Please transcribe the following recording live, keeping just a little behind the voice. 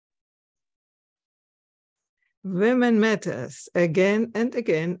Women Matters again and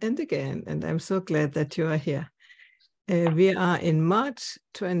again and again, and I'm so glad that you are here. We are in March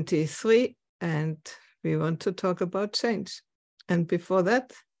 23, and we want to talk about change. And before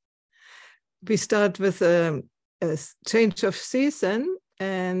that, we start with a change of season,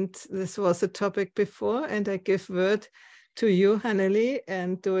 and this was a topic before, and I give word to you, Hanneli,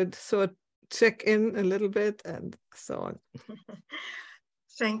 and do it sort check in a little bit and so on.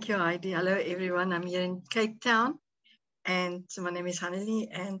 Thank you, Heidi. Hello, everyone. I'm here in Cape Town, and my name is Hanneli,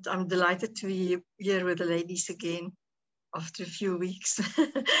 and I'm delighted to be here with the ladies again after a few weeks.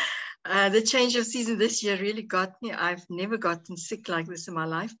 The change of season this year really got me. I've never gotten sick like this in my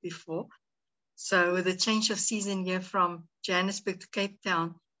life before. So with the change of season here from Johannesburg to Cape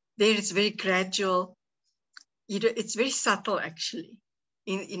Town, there it's very gradual. It's very subtle, actually,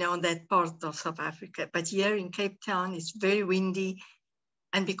 in that part of South Africa. But here in Cape Town, it's very windy.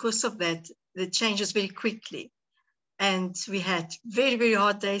 And because of that, the changes very quickly. And we had very, very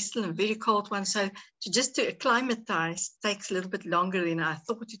hot days, still a very cold one. So just to acclimatize takes a little bit longer than I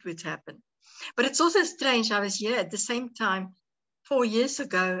thought it would happen. But it's also strange. I was here at the same time 4 years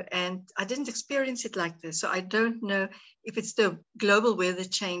ago, and I didn't experience it like this. So I don't know if it's the global weather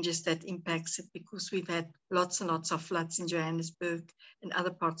changes that impacts it, because we've had lots and lots of floods in Johannesburg and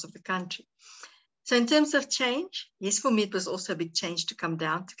other parts of the country. So in terms of change, yes, for me, it was also a big change to come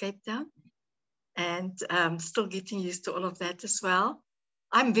down to Cape Town, and still getting used to all of that as well.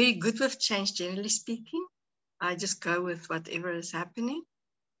 I'm very good with change, generally speaking. I just go with whatever is happening.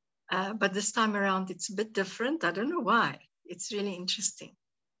 But this time around, it's a bit different. I don't know why. It's really interesting.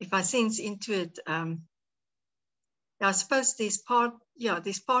 If I sense into it, I suppose there's part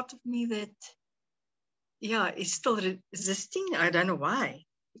of me that, is still resisting. I don't know why,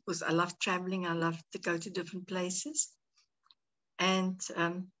 because I love traveling. I love to go to different places. And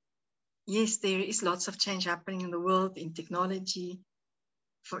yes, there is lots of change happening in the world, in technology,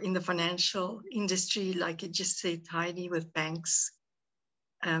 in the financial industry, like you just said, Heidi, with banks,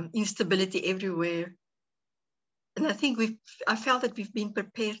 instability everywhere. And I think I felt that we've been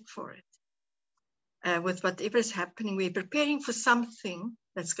prepared for it. With whatever is happening, we're preparing for something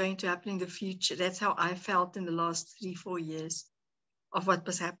that's going to happen in the future. That's how I felt in the last 3-4 years of what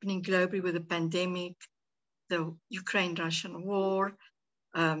was happening globally with the pandemic, the Ukraine-Russian war,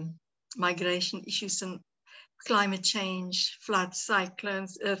 migration issues and climate change, floods,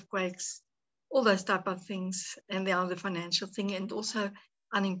 cyclones, earthquakes, all those type of things, and the other financial thing, and also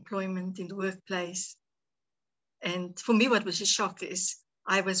unemployment in the workplace. And for me, what was a shock is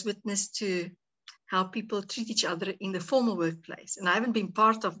I was witness to how people treat each other in the formal workplace. And I haven't been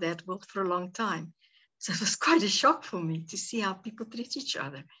part of that world for a long time. So it was quite a shock for me to see how people treat each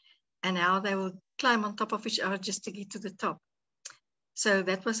other and how they will climb on top of each other just to get to the top. So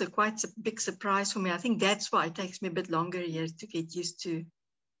that was quite a big surprise for me. I think that's why it takes me a bit longer here to get used to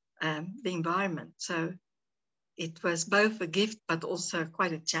the environment. So it was both a gift, but also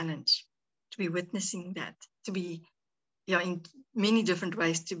quite a challenge to be witnessing that, to be in many different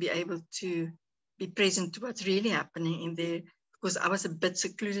ways, to be able to be present to what's really happening in there, because I was a bit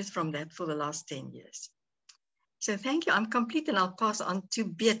secluded from that for the last 10 years. So thank you. I'm complete, and I'll pass on to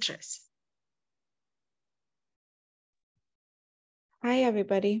Beatrice. Hi,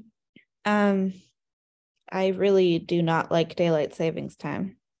 everybody. I really do not like daylight savings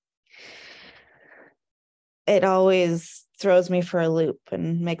time. It always throws me for a loop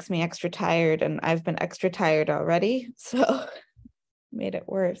and makes me extra tired, and I've been extra tired already, so made it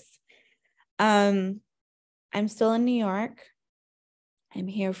worse. I'm still in New York. I'm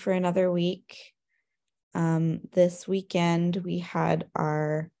here for another week. This weekend we had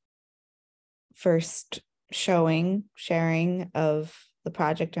our first sharing of the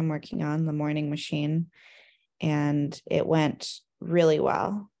project I'm working on, The Morning Machine, and it went really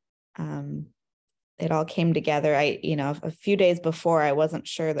well. It all came together. A few days before, I wasn't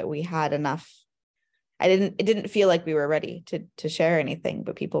sure that we had enough. It didn't feel like we were ready to share anything,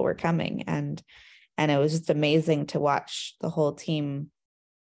 but people were coming, and it was just amazing to watch the whole team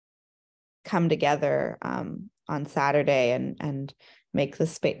come together on Saturday and make the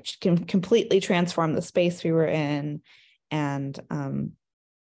space, completely transform the space we were in, and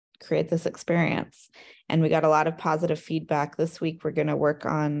create this experience. And we got a lot of positive feedback. This week we're going to work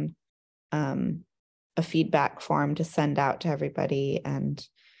on a feedback form to send out to everybody and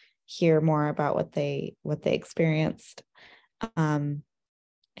hear more about what they experienced. And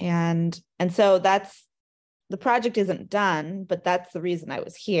so that's, the project isn't done, but that's the reason I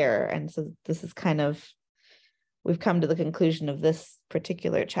was here. And so this is we've come to the conclusion of this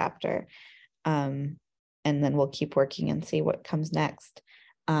particular chapter. And then we'll keep working and see what comes next.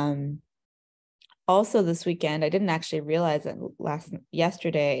 also this weekend, I didn't actually realize it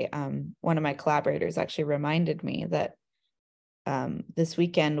yesterday. One of my collaborators actually reminded me that this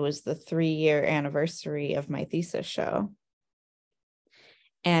weekend was the 3-year anniversary of my thesis show.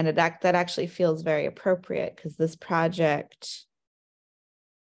 And that actually feels very appropriate, because this project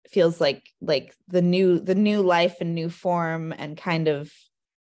feels like the new life and new form and kind of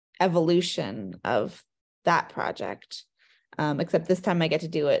evolution of that project. Except this time I get to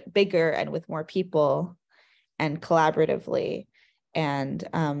do it bigger and with more people and collaboratively. And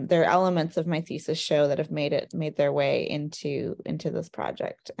there are elements of my thesis show that have made their way into this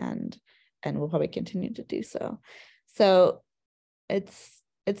project, and will probably continue to do so. So it's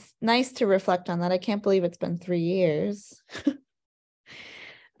nice to reflect on that. I can't believe it's been 3 years.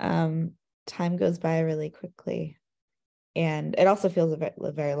 Time goes by really quickly, and it also feels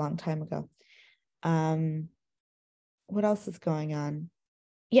a very long time ago. What else is going on?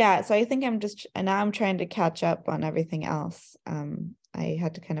 Yeah, so I think now I'm trying to catch up on everything else. I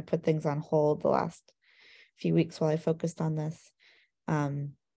had to kind of put things on hold the last few weeks while I focused on this.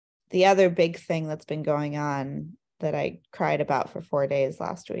 The other big thing that's been going on that I cried about for 4 days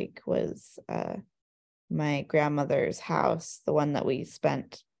last week was my grandmother's house, the one that we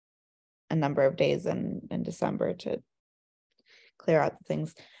spent a number of days in December to clear out the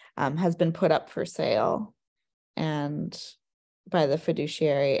things, has been put up for sale and by the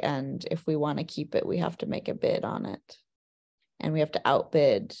fiduciary. And if we want to keep it, we have to make a bid on it, and we have to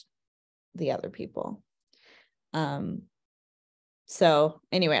outbid the other people. So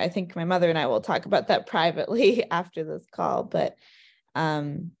anyway, I think my mother and I will talk about that privately after this call, but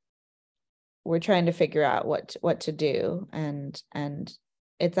we're trying to figure out what to do. And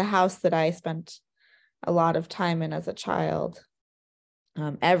it's a house that I spent a lot of time in as a child,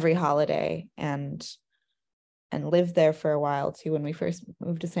 every holiday, and lived there for a while too when we first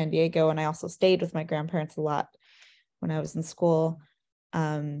moved to San Diego. And I also stayed with my grandparents a lot when I was in school.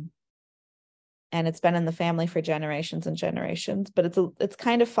 And it's been in the family for generations and generations, but it's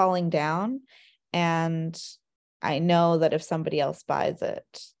kind of falling down. And I know that if somebody else buys it,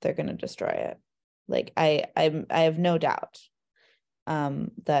 they're going to destroy it. Like I have no doubt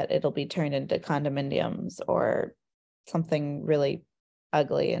that it'll be turned into condominiums or something really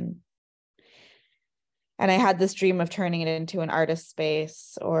ugly. And I had this dream of turning it into an artist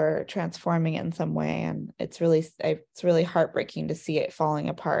space or transforming it in some way. And it's really heartbreaking to see it falling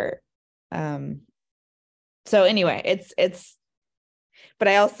apart. So anyway, it's, but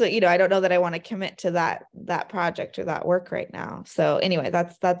I also, I don't know that I want to commit to that project or that work right now. So anyway,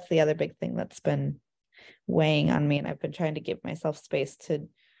 that's the other big thing that's been weighing on me. And I've been trying to give myself space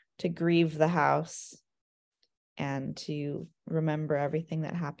to grieve the house and to remember everything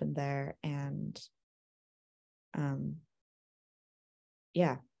that happened there. And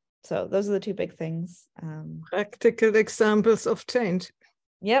yeah, so those are the two big things. Practical examples of change.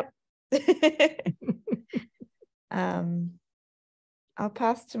 Yep. I'll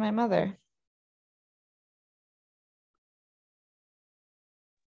pass to my mother.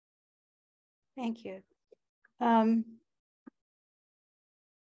 Thank you.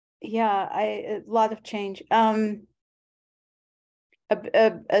 Yeah, a lot of change. A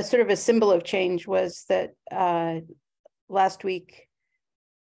sort of a symbol of change was that last week,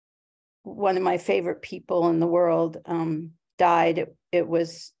 one of my favorite people in the world died. It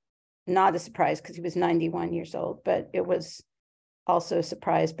was not a surprise because he was 91 years old, but it was also a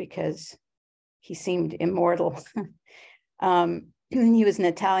surprise because he seemed immortal. He was an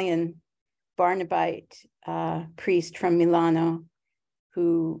Italian Barnabite priest from Milano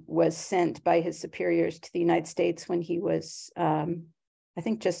who was sent by his superiors to the United States when he was, I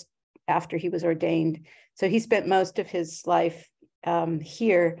think, just after he was ordained. So he spent most of his life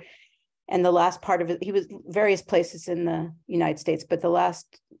here, and the last part of it, he was various places in the United States, but the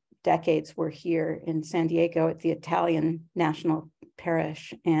last decades were here in San Diego at the Italian National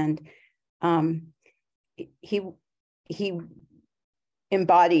Parish. And he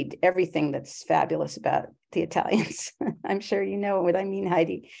embodied everything that's fabulous about the Italians. I'm sure you know what I mean,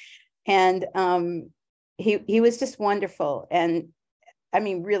 Heidi. And he was just wonderful. And I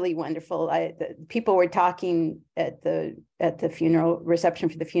mean, really wonderful. People were talking at the funeral reception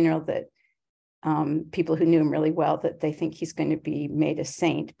for the funeral that people who knew him really well, that they think he's going to be made a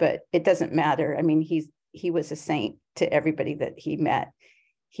saint, but it doesn't matter. I mean, he was a saint to everybody that he met.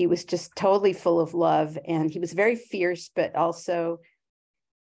 He was just totally full of love, and he was very fierce, but also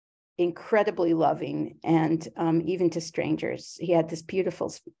incredibly loving, and even to strangers. He had this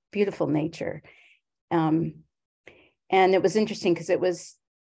beautiful, beautiful nature. And it was interesting because it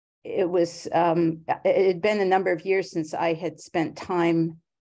had been a number of years since I had spent time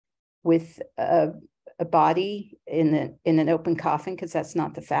with a body in an open coffin, because that's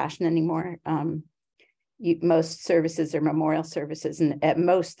not the fashion anymore. Most services are memorial services, and at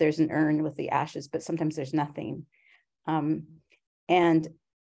most there's an urn with the ashes, but sometimes there's nothing.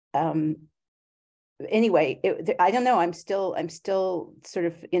 Anyway, I don't know. I'm still sort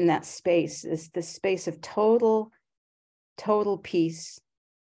of in that space. Is this space of total peace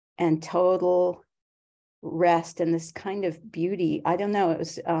and total rest and this kind of beauty. I don't know. It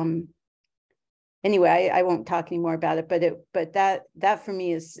was anyway. I won't talk anymore about it. But that for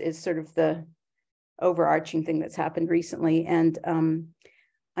me is sort of the overarching thing that's happened recently. And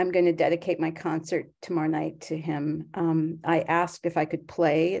I'm going to dedicate my concert tomorrow night to him. I asked if I could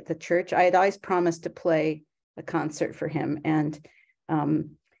play at the church. I had always promised to play a concert for him, and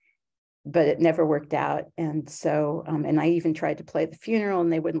but it never worked out. And so, and I even tried to play at the funeral,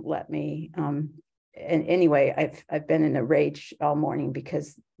 and they wouldn't let me. And anyway, I've been in a rage all morning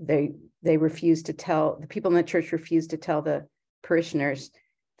because they refused to tell, the people in the church refused to tell the parishioners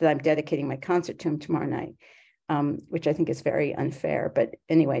that I'm dedicating my concert to him tomorrow night. Which I think is very unfair, but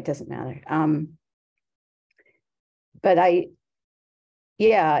anyway, it doesn't matter. But I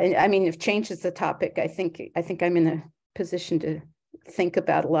mean, if change is the topic, I think I'm in a position to think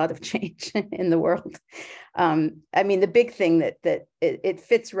about a lot of change in the world. I mean, the big thing that it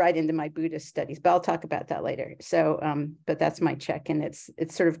fits right into my Buddhist studies, but I'll talk about that later. So, but that's my check-in.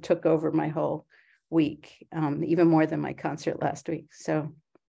 It sort of took over my whole week, even more than my concert last week. So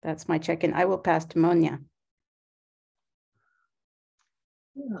that's my check-in. I will pass to Monia.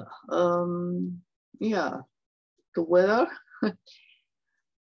 Yeah, the weather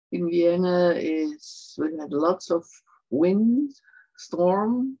in Vienna we had lots of wind,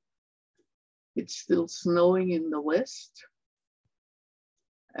 storm. It's still snowing in the west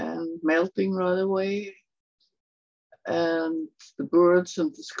and melting right away. And the birds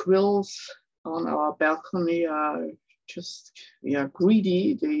and the squirrels on our balcony are just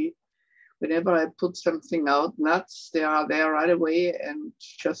greedy. Whenever I put something out, nuts, they are there right away and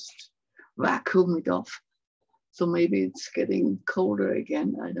just vacuum it off. So maybe it's getting colder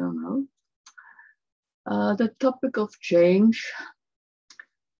again, I don't know. The topic of change,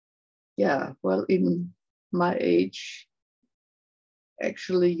 well, in my age,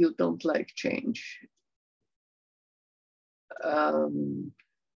 actually you don't like change.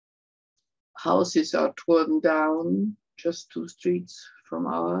 Houses are torn down just 2 streets from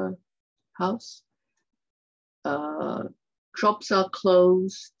our house. Shops are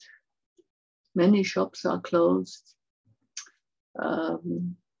closed. Many shops are closed.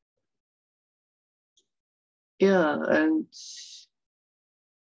 And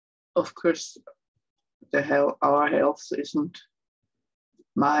of course, our health isn't,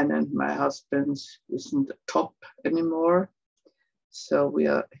 mine and my husband's, isn't top anymore. So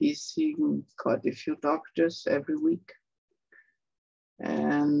he's seeing quite a few doctors every week.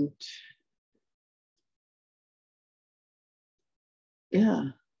 And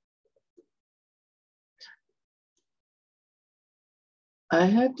I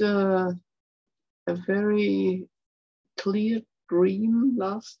had a very clear dream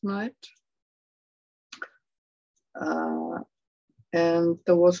last night. And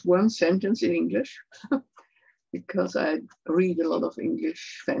there was one sentence in English because I read a lot of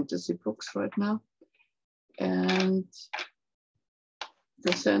English fantasy books right now. And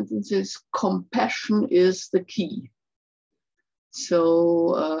the sentence is, compassion is the key.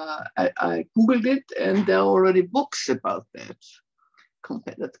 So I Googled it, and there are already books about that.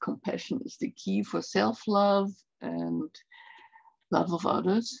 That compassion is the key for self-love and love of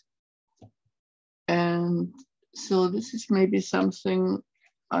others. And so this is maybe something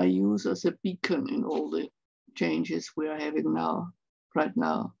I use as a beacon in all the changes we are having right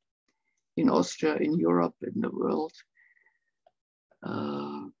now, in Austria, in Europe, in the world.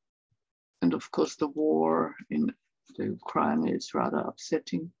 And of course, the war in the Ukraine is rather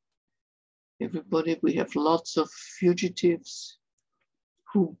upsetting everybody. We have lots of fugitives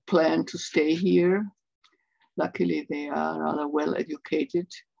who plan to stay here. Luckily, they are rather well educated.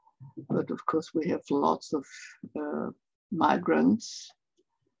 But of course, we have lots of migrants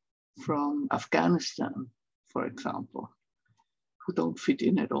from Afghanistan, for example, who don't fit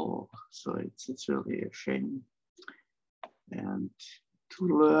in at all. So it's really a shame. And to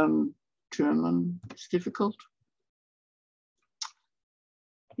learn German is difficult.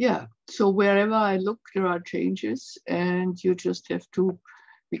 So wherever I look, there are changes, and you just have to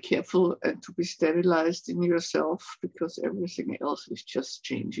be careful and to be sterilized in yourself, because everything else is just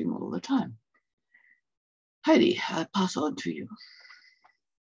changing all the time. Heidi, I'll pass on to you.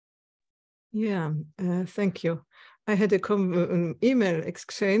 Thank you. I had an email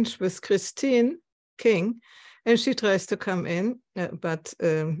exchange with Christine King, and she tries to come in, but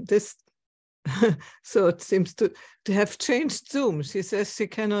this, so it seems to have changed Zoom. She says she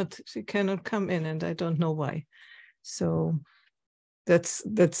cannot come in, and I don't know why. So that's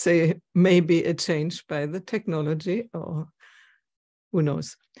maybe a change by the technology, or who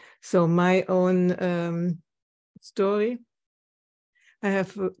knows. So my own story. I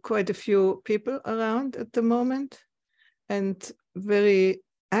have quite a few people around at the moment, and very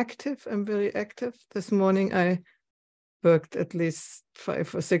active. I'm very active. This morning I worked at least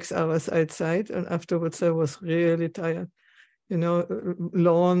 5 or 6 hours outside, and afterwards I was really tired. You know,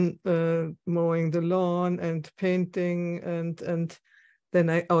 mowing the lawn and painting, and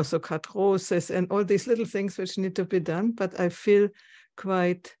then I also cut roses and all these little things which need to be done. But I feel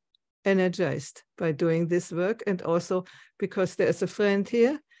quite energized by doing this work, and also because there's a friend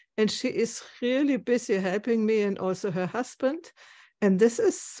here, and she is really busy helping me, and also her husband. And this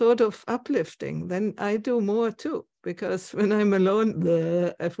is sort of uplifting. Then I do more too, because when I'm alone,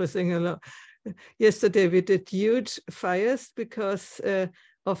 everything alone. Yesterday we did huge fires because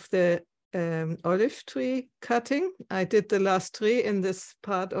of the olive tree cutting. I did the last tree in this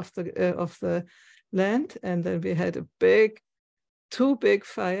part of the land, and then we had two big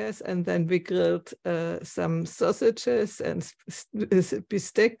fires, and then we grilled some sausages and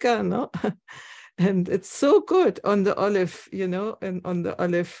bistecca, no? And it's so good on the olive, you know, and on the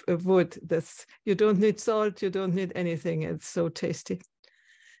olive wood. You don't need salt, you don't need anything. It's so tasty.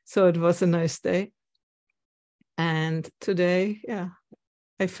 So it was a nice day. And today, yeah,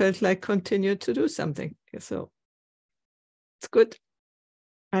 I felt like continue to do something. So it's good.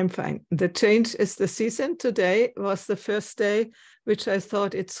 I'm fine. The change is the season. Today was the first day which I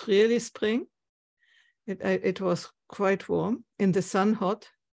thought it's really spring. It was quite warm, in the sun hot.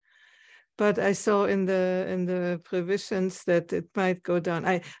 But I saw in the provisions that it might go down.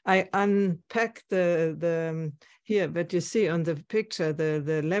 I unpacked the here, but you see on the picture,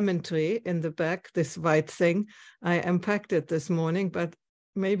 the lemon tree in the back, this white thing. I unpacked it this morning, but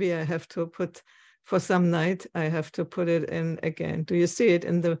maybe I have to put, for some night, I have to put it in again. Do you see it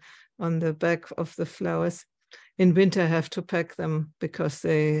on the back of the flowers? In winter, I have to pack them because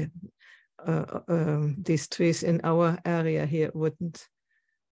these trees in our area here wouldn't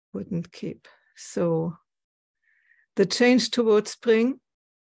keep. So the change towards spring,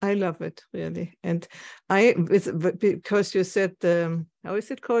 I love it really. And because you said how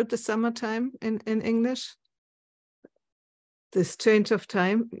is it called, the summertime in English? This change of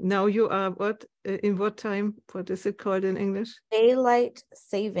time. Now you are in what time? What is it called in English? Daylight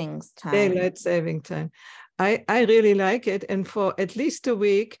savings time. Daylight saving time. I really like it. And for at least a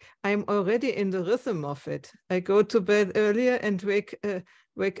week, I'm already in the rhythm of it. I go to bed earlier and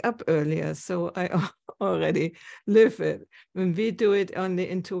wake up earlier. So I already live it. When we do it only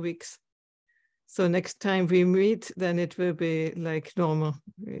in 2 weeks. So next time we meet, then it will be like normal.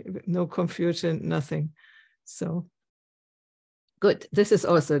 No confusion, nothing. So good. This is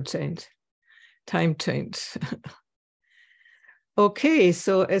also a change. Time change. Okay,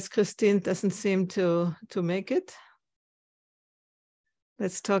 so as Christine doesn't seem to make it,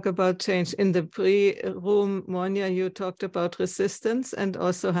 let's talk about change. In the pre-room, Monia, you talked about resistance, and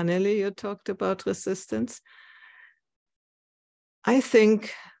also Haneli, you talked about resistance. I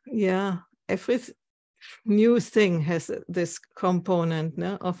think, yeah, every new thing has this component,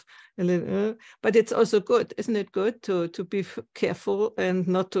 no, of a little, but it's also good, isn't it good to be careful and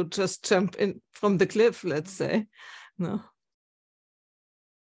not to just jump in from the cliff, let's say, no?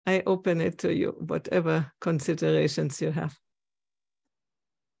 I open it to you, whatever considerations you have.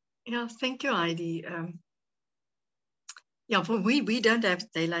 Yeah, thank you, Heidi. Yeah, we don't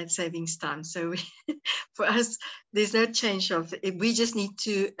have daylight savings time. So for us, there's no change of it. We just need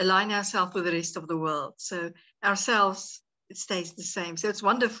to align ourselves with the rest of the world. So ourselves, it stays the same. So it's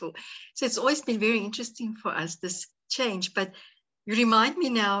wonderful. So it's always been very interesting for us, this change. But you remind me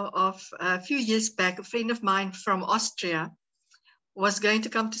now of a few years back, a friend of mine from Austria was going to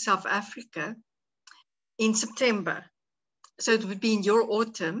come to South Africa in September. So it would be in your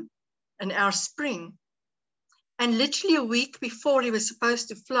autumn and our spring. And literally a week before he was supposed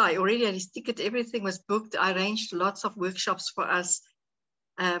to fly, already had his ticket, everything was booked. I arranged lots of workshops for us.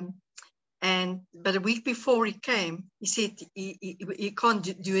 But a week before he came, he said he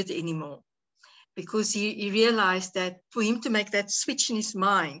can't do it anymore, because he realized that for him to make that switch in his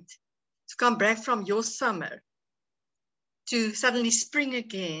mind, to come back from your summer to suddenly spring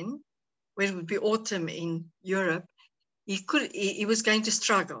again, where it would be autumn in Europe, he was going to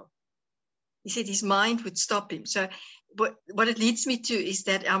struggle. He said his mind would stop him. So what it leads me to is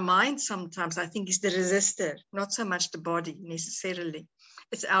that our mind sometimes, I think, is the resistor, not so much the body necessarily.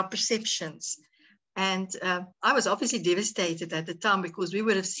 It's our perceptions. And I was obviously devastated at the time, because we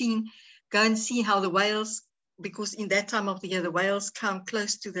would have go and see how the whales, because in that time of the year, the whales come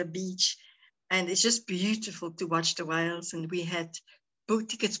close to the beach, and it's just beautiful to watch the whales. And we had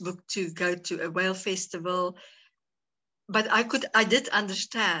tickets booked to go to a whale festival. But I did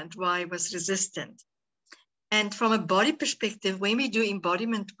understand why I was resistant. And from a body perspective, when we do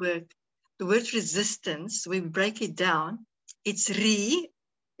embodiment work, the word resistance, we break it down, it's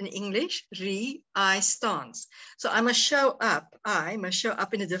in English, I stance. So I must show up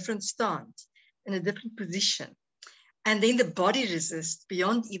in a different stance, in a different position. And then the body resists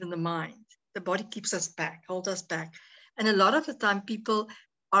beyond even the mind. The body keeps us back, holds us back. And a lot of the time people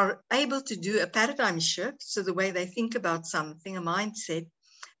are able to do a paradigm shift, so the way they think about something, a mindset,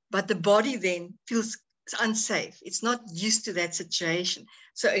 but the body then feels unsafe. It's not used to that situation,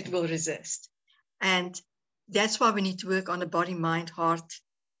 so it will resist. And that's why we need to work on a body, mind, heart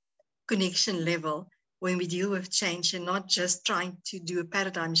connection level when we deal with change, and not just trying to do a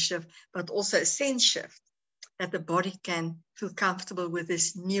paradigm shift, but also a sense shift, that the body can feel comfortable with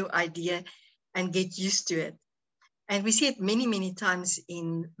this new idea and get used to it. And we see it many, many times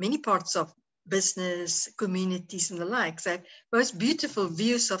in many parts of business, communities, and the like. So most beautiful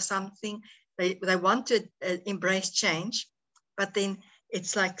views of something, they want to embrace change, but then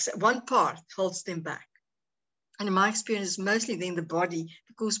it's like one part holds them back. And in my experience, mostly then the body,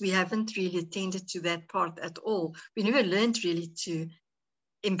 because we haven't really attended to that part at all. We never learned really to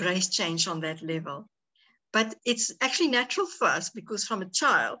embrace change on that level. But it's actually natural for us, because from a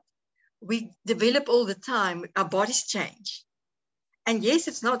child, we develop all the time, our bodies change. And yes,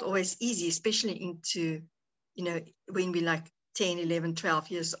 it's not always easy, especially into, when we're like 10, 11, 12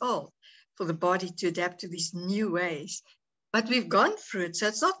 years old, for the body to adapt to these new ways. But we've gone through it, so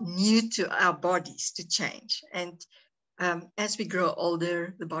it's not new to our bodies to change. And as we grow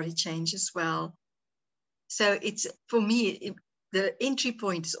older, the body changes as well. So it's, for me, the entry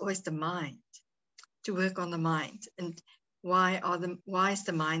point is always the mind, to work on the mind. And why is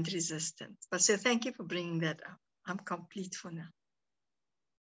the mind resistant? But so thank you for bringing that up. I'm complete for now.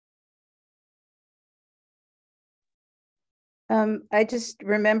 I just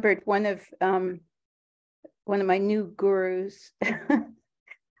remembered one of my new gurus,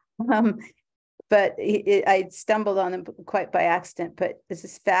 but I stumbled on him quite by accident. But this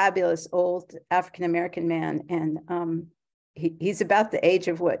is fabulous old African-American man, and he's about the age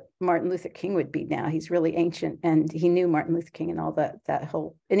of what Martin Luther King would be now. He's really ancient, and he knew Martin Luther King and all that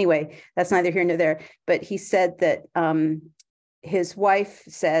whole, anyway, that's neither here nor there. But he said that his wife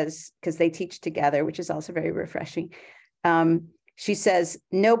says, because they teach together, which is also very refreshing, she says,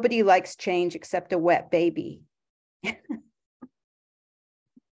 nobody likes change except a wet baby.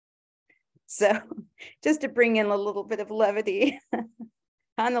 So just to bring in a little bit of levity,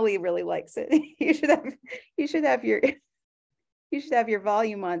 Annalie really likes it. You should have your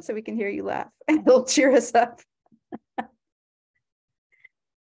volume on so we can hear you laugh. It'll cheer us up.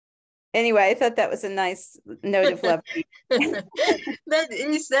 Anyway, I thought that was a nice note of levity. I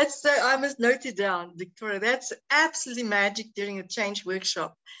must note it down, Victoria. That's absolutely magic during a change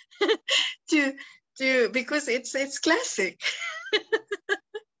workshop, because it's classic.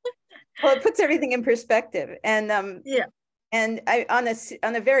 Well, it puts everything in perspective, and yeah. And on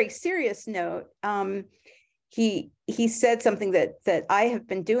a very serious note, he said something that I have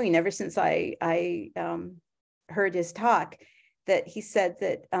been doing ever since I heard his talk. That he said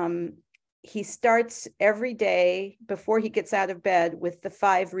that he starts every day before he gets out of bed with the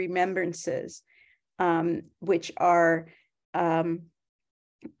 5 remembrances, which are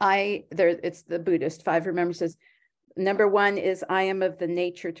it's the Buddhist 5 remembrances. Number 1 is I am of the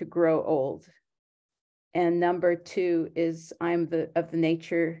nature to grow old, and number 2 is I am of the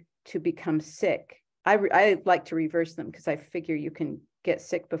nature to become sick. I like to reverse them because I figure you can get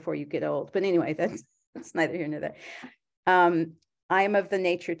sick before you get old. But anyway, that's neither here nor there. I am of the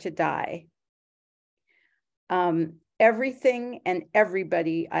nature to die. Everything and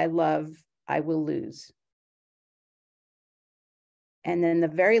everybody I love, I will lose. And then the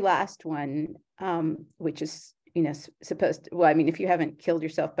very last one, which is, supposed to, well, I mean, if you haven't killed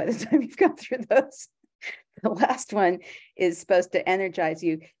yourself by the time you've gone through those, the last one is supposed to energize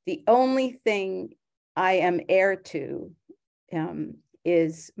you. The only thing I am heir to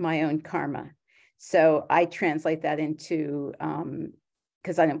is my own karma. So I translate that into,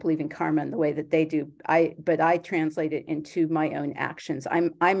 because I don't believe in karma in the way that they do, but I translate it into my own actions.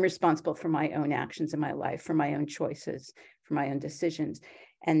 I'm responsible for my own actions in my life, for my own choices, for my own decisions.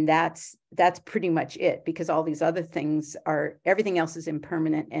 And that's pretty much it, because all these other things everything else is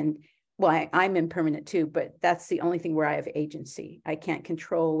impermanent. And well, I'm impermanent too, but that's the only thing where I have agency. I can't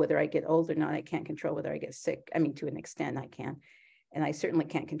control whether I get old or not. I can't control whether I get sick. I mean, to an extent I can. And I certainly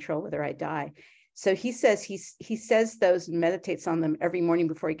can't control whether I die. So he says he says those and meditates on them every morning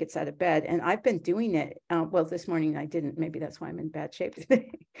before he gets out of bed. And I've been doing it. Well, this morning I didn't. Maybe that's why I'm in bad shape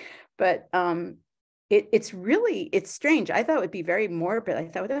today. But it's strange. I thought it would be very morbid. I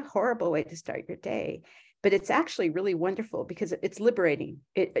thought, what a horrible way to start your day. But it's actually really wonderful because it's liberating.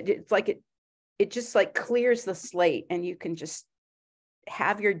 It's like it just like clears the slate, and you can just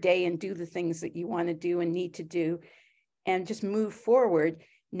have your day and do the things that you want to do and need to do, and just move forward,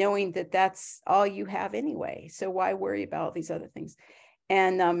 knowing that that's all you have anyway. So why worry about all these other things?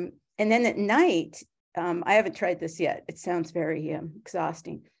 And then at night, I haven't tried this yet. It sounds very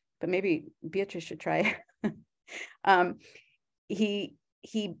exhausting, but maybe Beatrice should try it. He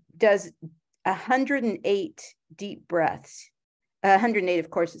does 108 deep breaths. 108, of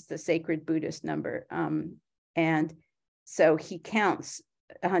course, is the sacred Buddhist number. And so he counts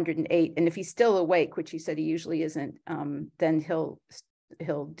 108. And if he's still awake, which he said he usually isn't, then he'll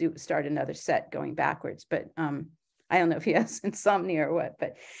start another set going backwards. But I don't know if he has insomnia or what.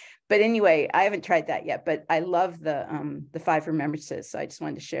 But anyway, I haven't tried that yet. But I love the 5 remembrances. So I just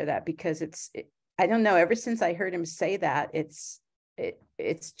wanted to share that because I don't know. Ever since I heard him say that,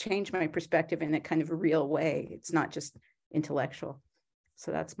 it's changed my perspective in a kind of a real way. It's not just intellectual.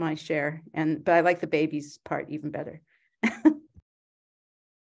 So that's my share. But I like the babies part even better.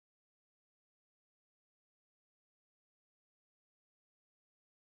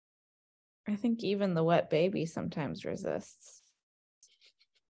 I think even the wet baby sometimes resists.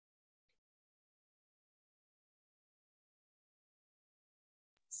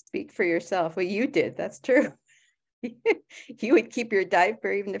 Speak for yourself. Well, you did. That's true. You would keep your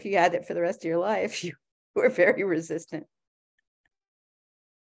diaper even if you had it for the rest of your life. You were very resistant.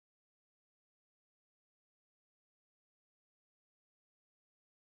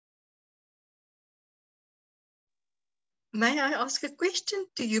 May I ask a question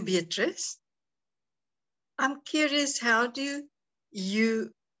to you, Beatrice? I'm curious, how do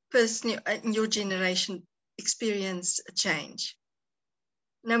you personally, in your generation, experience a change,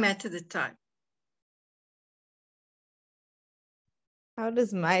 no matter the time? How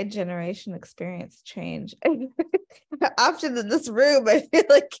does my generation experience change? Often in this room, I feel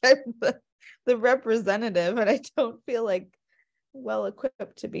like I'm the representative, and I don't feel like well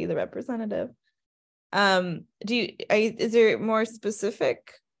equipped to be the representative. Is there a more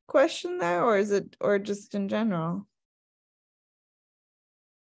specific question there, or is it, or just in general?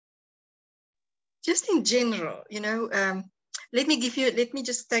 Just in general, let me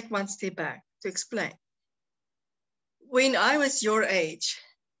just take one step back to explain. When I was your age,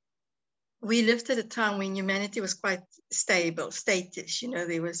 we lived at a time when humanity was quite stable, statish.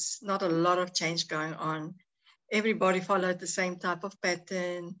 There was not a lot of change going on. Everybody followed the same type of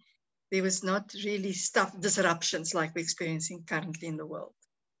pattern. There was not really disruptions like we're experiencing currently in the world.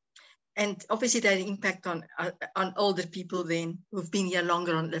 And obviously that impact on older people then who've been here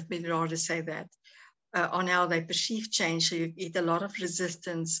longer, let me rather say that, on how they perceive change. So you get a lot of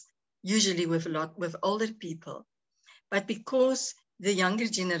resistance, usually with older people. But because the younger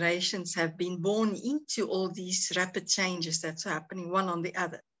generations have been born into all these rapid changes that's happening one on the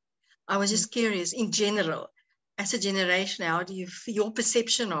other, I was just curious, in general, as a generation, how do you feel, your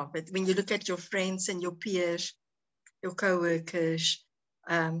perception of it, when you look at your friends and your peers, your co-workers,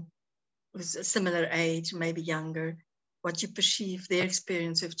 with a similar age, maybe younger, what you perceive their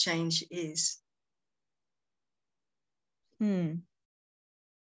experience of change is?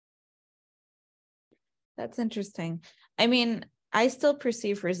 That's interesting. I mean, I still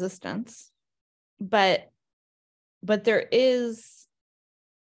perceive resistance, but there's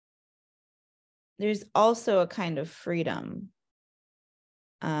also a kind of freedom.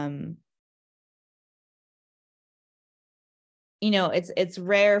 It's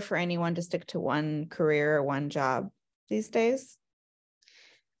rare for anyone to stick to one career or one job these days.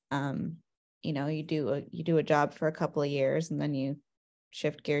 You do a job for a couple of years and then you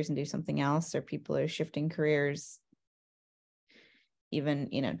shift gears and do something else, or people are shifting careers even,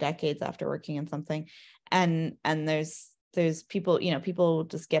 decades after working in something. And there's people, people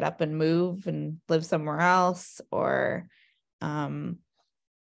just get up and move and live somewhere else, or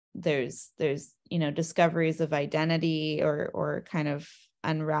there's discoveries of identity or kind of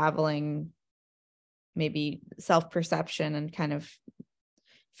unraveling maybe self-perception and kind of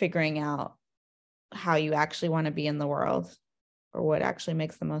figuring out how you actually want to be in the world, or what actually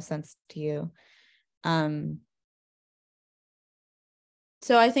makes the most sense to you.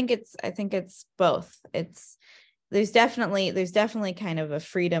 So I think it's both. There's definitely kind of a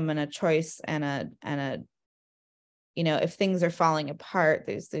freedom and a choice and a you know, if things are falling apart,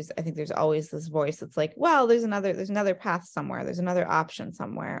 I think there's always this voice that's like, well, there's another path somewhere, there's another option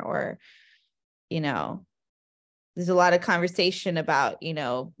somewhere, or, you know, there's a lot of conversation about, you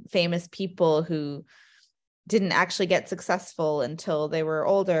know, famous people who didn't actually get successful until they were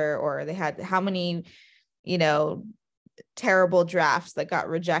older, or they had how many, you know, terrible drafts that got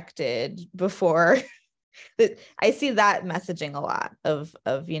rejected before. I see that messaging a lot of,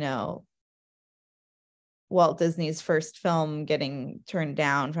 you know, Walt Disney's first film getting turned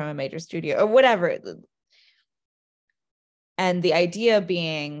down from a major studio or whatever. And the idea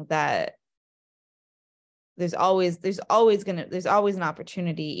being that there's always an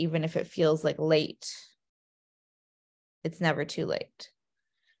opportunity, even if it feels like late. It's never too late.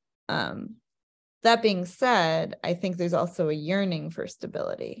 That being said, I think there's also a yearning for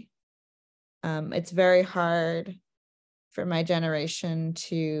stability. It's very hard for my generation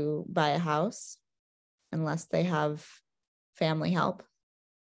to buy a house unless they have family help.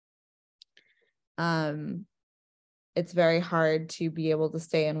 It's very hard to be able to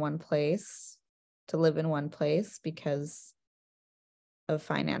stay in one place, to live in one place, because of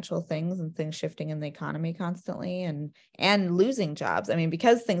financial things and things shifting in the economy constantly, and losing jobs. I mean,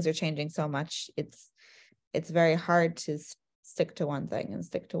 because things are changing so much, it's very hard to stick to one thing and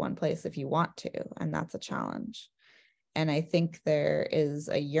stick to one place if you want to, and that's a challenge. And I think there is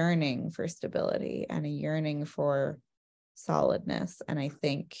a yearning for stability and a yearning for solidness. And I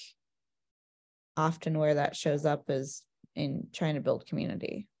think often where that shows up is in trying to build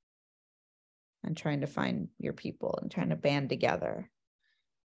community and trying to find your people and trying to band together.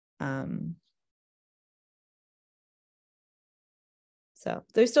 So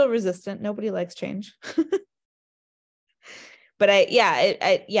they're still resistant. Nobody likes change. But I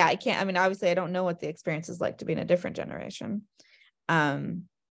can't, I mean, obviously I don't know what the experience is like to be in a different generation. And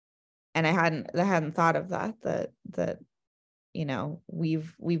I hadn't thought of that, you know,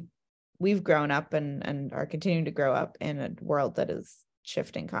 we've grown up and are continuing to grow up in a world that is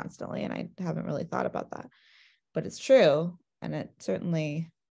shifting constantly. And I haven't really thought about that, but it's true. And it certainly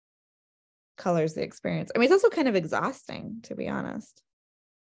colors the experience. I mean, it's also kind of exhausting, to be honest,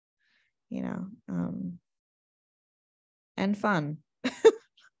 you know, and fun.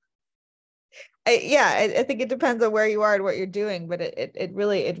 I think it depends on where you are and what you're doing, but it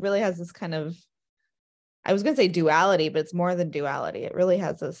really has this kind of, I was going to say duality, but it's more than duality. It really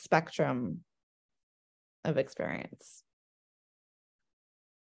has a spectrum of experience.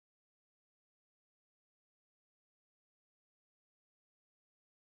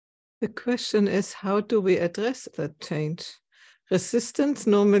 The question is, how do we address that change? Resistance,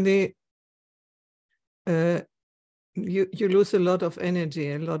 normally you lose a lot of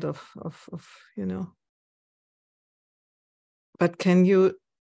energy, a lot of you know. But can you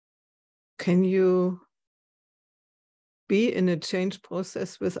be in a change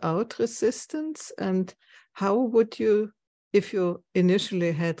process without resistance? And how would you, if you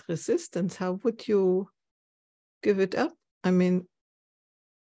initially had resistance, how would you give it up? I mean,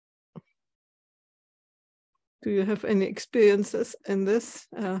 do you have any experiences in this,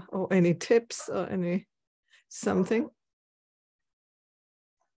 or any tips or any something?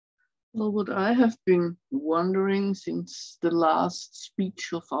 Well, what I have been wondering since the last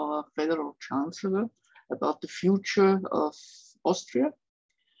speech of our federal chancellor about the future of Austria,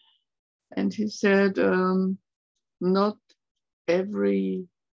 and he said, not every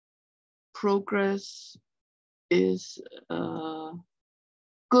progress is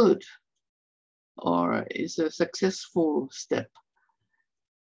good or is a successful step,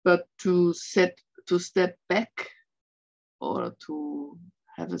 but to step back or to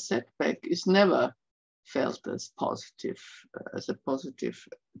have a setback is never felt as a positive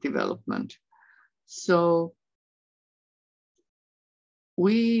development. So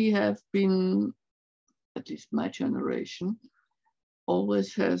we have been, at least my generation,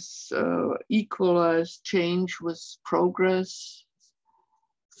 always has equalized change with progress.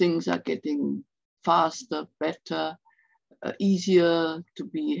 Things are getting faster, better, easier to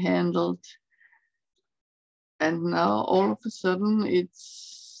be handled. And now all of a sudden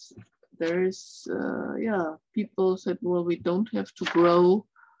people said, well, we don't have to grow,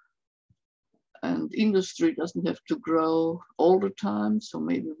 and industry doesn't have to grow all the time. So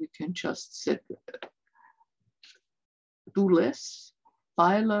maybe we can just do less,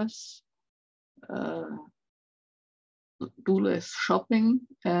 buy less, do less shopping.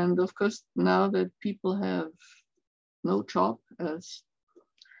 And of course, now that people have no job, as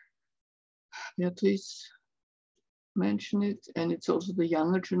Beatrice mention it, and it's also the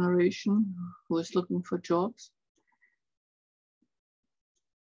younger generation who is looking for jobs.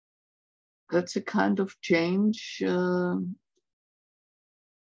 That's a kind of change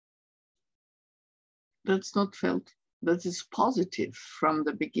that's not felt, that is positive from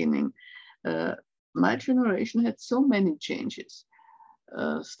the beginning. My generation had so many changes,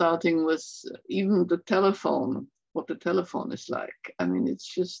 starting with even the telephone, what the telephone is like. I mean, it's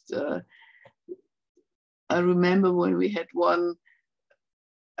just, I remember when we had one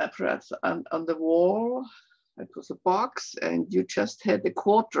apparatus on the wall, it was a box, and you just had a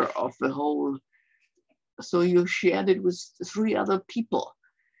quarter of the whole. So you shared it with 3 other people.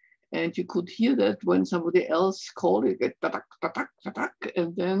 And you could hear that when somebody else called, you get tatak, tatak, tatak,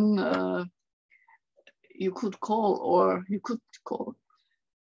 and then you could call, or you could call.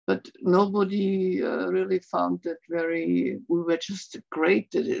 But nobody really found that we were just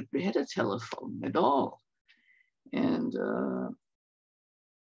great that we had a telephone at all. And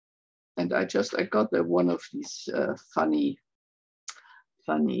I got one of these funny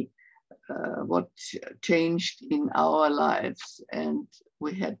what changed in our lives, and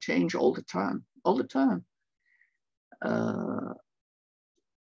we had change all the time.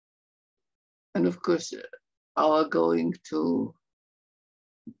 And of course, our going to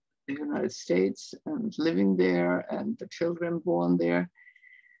the United States and living there, and the children born there,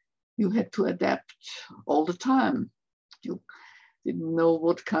 you had to adapt all the time. You didn't know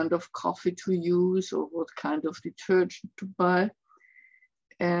what kind of coffee to use or what kind of detergent to buy.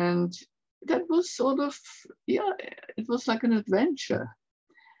 And that was sort of, yeah, it was like an adventure.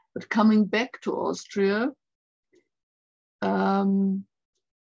 But coming back to Austria,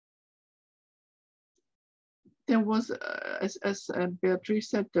 there was, as Beatrice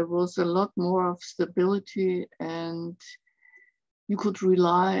said, there was a lot more of stability, and you could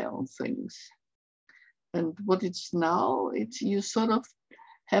rely on things. And what it's now, it's you sort of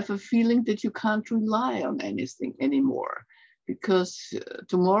have a feeling that you can't rely on anything anymore, because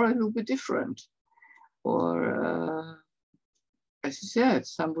tomorrow it will be different. Or, as you said,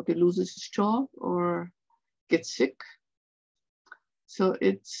 somebody loses his job or gets sick. So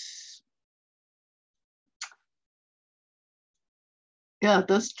it's, yeah,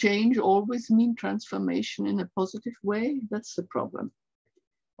 does change always mean transformation in a positive way? That's the problem.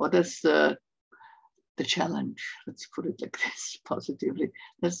 Or that's the challenge. Let's put it like this, positively.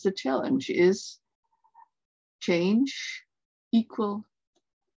 That's the challenge. Is change equal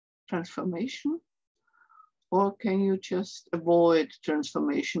transformation? Or can you just avoid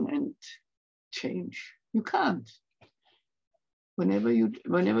transformation and change? You can't. Whenever you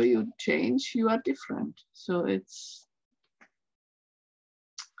change, you are different. So it's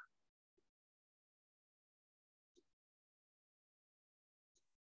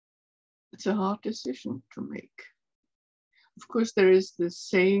a hard decision to make. Of course, there is this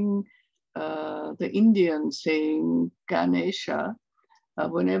saying, the Indian saying, Ganesha,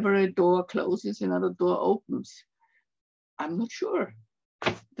 whenever a door closes, another door opens. I'm not sure.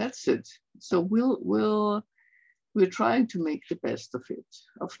 That's it. So we're trying to make the best of it,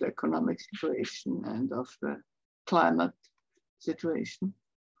 of the economic situation and of the climate situation.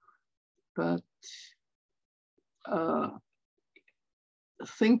 But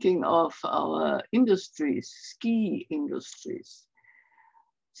thinking of our industries, ski industries,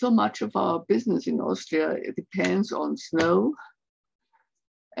 so much of our business in Austria, it depends on snow.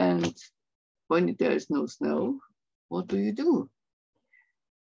 And when there is no snow, what do you do?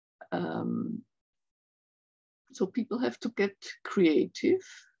 So people have to get creative.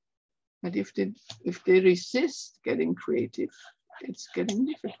 And if they resist getting creative, it's getting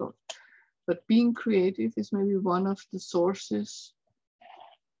difficult. But being creative is maybe one of the sources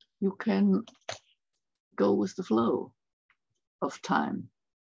you can go with the flow of time.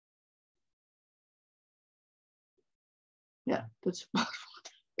 Yeah, that's about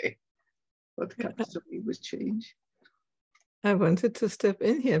what comes to me with change. I wanted to step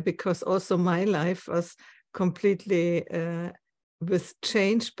in here because also my life was completely with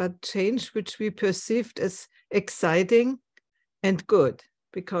change, but change which we perceived as exciting and good,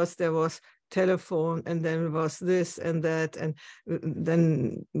 because there was telephone, and then was this and that, and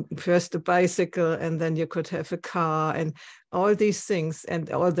then first a bicycle, and then you could have a car, and all these things,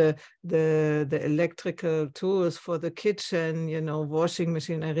 and all the electrical tools for the kitchen, you know, washing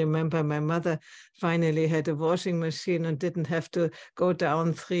machine. I remember my mother finally had a washing machine and didn't have to go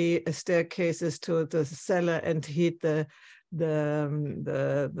down 3 staircases to the cellar and heat the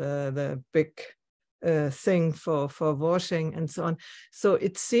big thing for washing and so on. So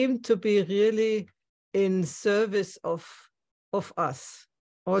it seemed to be really in service of us.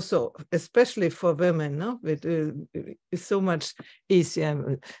 also, especially for women, no? It's so much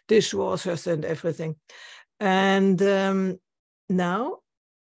easier, dishwashers and everything. And now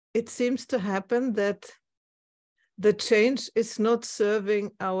it seems to happen that the change is not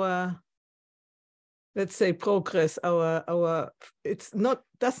serving our, let's say, progress, it's not,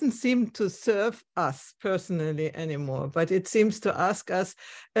 doesn't seem to serve us personally anymore, but it seems to ask us,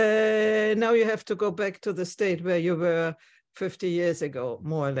 now you have to go back to the state where you were 50 years ago,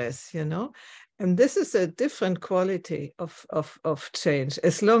 more or less, you know? And this is a different quality of change.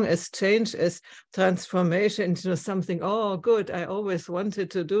 As long as change is transformation into something, oh, good, I always wanted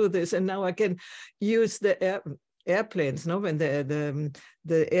to do this, and now I can use the airplanes, no? When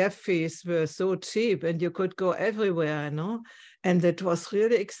the air fees were so cheap and you could go everywhere, no? And it was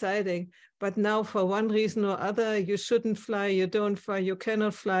really exciting. But now, for one reason or other, you shouldn't fly, you don't fly, you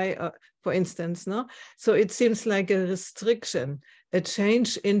cannot fly, for instance, no? So it seems like a restriction, a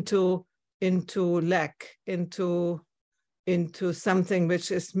change into lack, into something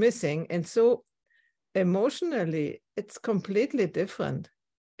which is missing. And so emotionally, it's completely different.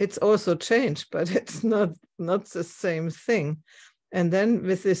 It's also change, but it's not the same thing. And then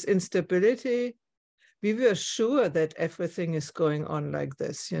with this instability, we were sure that everything is going on like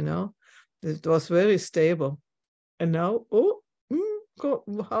this, you know? It was very stable. And now,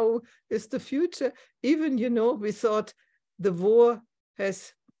 how is the future? Even, you know, we thought the war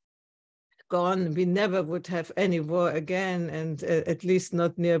has gone. We never would have any war again, and at least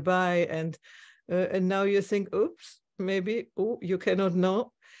not nearby. And now you think, oops, maybe, you cannot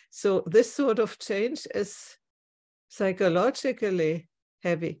know. So this sort of change is psychologically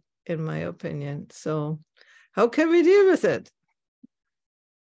heavy, in my opinion. So how can we deal with it?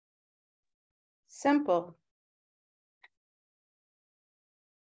 Simple.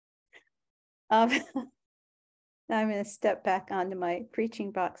 I'm going to step back onto my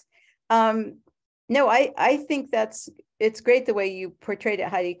preaching box. No, I think it's great the way you portrayed it,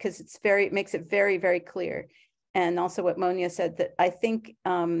 Heidi, because it makes it very, very clear. And also what Monia said, that I think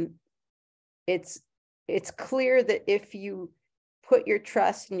it's clear that if you put your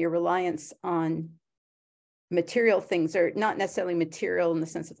trust and your reliance on material things, or not necessarily material in the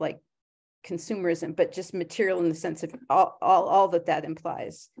sense of like consumerism, but just material in the sense of all that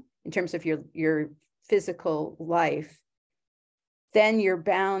implies in terms of your physical life, then you're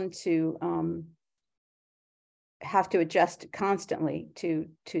bound to have to adjust constantly to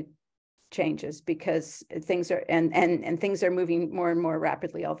changes, because things are and things are moving more and more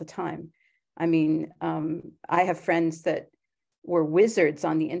rapidly all the time. I mean, I have friends that were wizards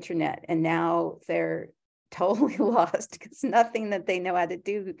on the internet, and now they're totally lost because nothing that they know how to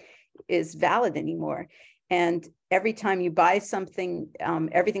do is valid anymore. And every time you buy something,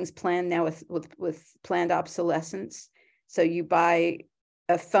 everything's planned now with planned obsolescence. So you buy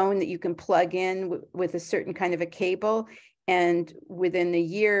a phone that you can plug in with a certain kind of a cable, and within a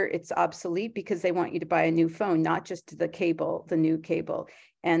year it's obsolete because they want you to buy a new phone, not just the cable, the new cable.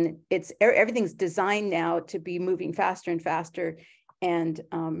 And everything's designed now to be moving faster and faster and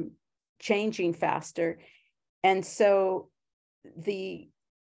changing faster. And so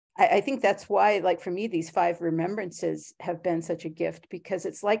I think that's why, like, for me, these 5 remembrances have been such a gift, because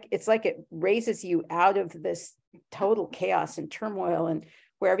it's like it raises you out of this total chaos and turmoil, and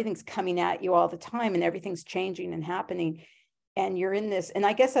where everything's coming at you all the time and everything's changing and happening. And you're in this, and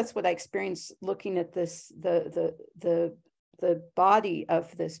I guess that's what I experienced looking at this, the body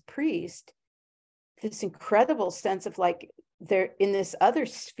of this priest, this incredible sense of like they're in this other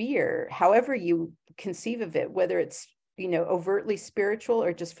sphere, however you conceive of it, whether it's, you know, overtly spiritual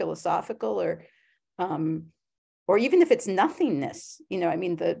or just philosophical, or even if it's nothingness, you know, I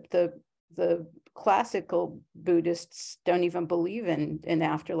mean, the classical Buddhists don't even believe in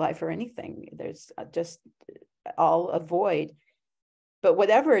afterlife or anything. There's just all a void. But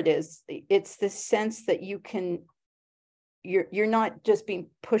whatever it is, it's this sense that you're not just being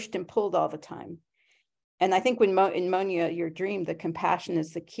pushed and pulled all the time. And I think when in Monia, your dream, the compassion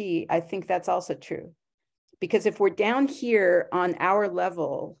is the key. I think that's also true. Because if we're down here on our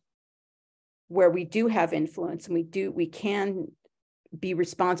level where we do have influence and we can be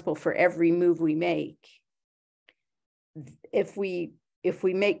responsible for every move we make, if we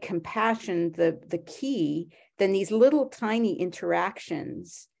make compassion the key, then these little tiny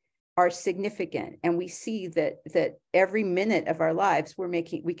interactions are significant. And we see that every minute of our lives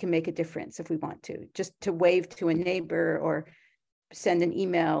we can make a difference if we want to, just to wave to a neighbor or send an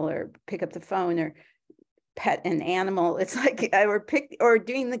email or pick up the phone or pet an animal. It's like or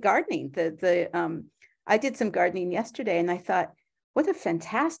doing the gardening. I did some gardening yesterday, and I thought, what a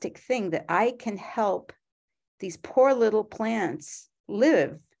fantastic thing that I can help these poor little plants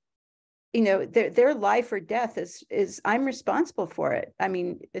live. You know, their life or death is I'm responsible for it. I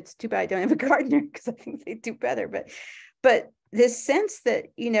mean, it's too bad I don't have a gardener, because I think they do better. But this sense that,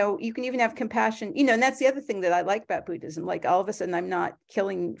 you know, you can even have compassion, you know, and that's the other thing that I like about Buddhism. Like, all of a sudden I'm not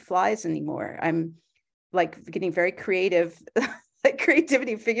killing flies anymore. I'm like getting very creative, like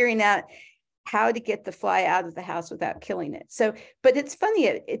creativity, figuring out how to get the fly out of the house without killing it. So, but it's funny,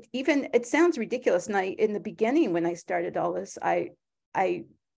 it sounds ridiculous. And in the beginning, when I started all this, I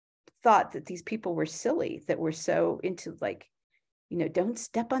thought that these people were silly, that were so into, like, you know, don't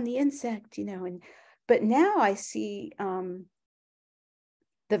step on the insect, you know, but now I see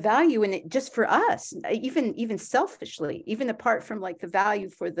the value in it just for us, even selfishly, even apart from like the value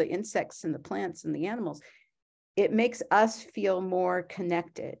for the insects and the plants and the animals. It makes us feel more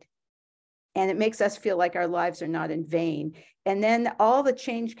connected, and it makes us feel like our lives are not in vain. And then all the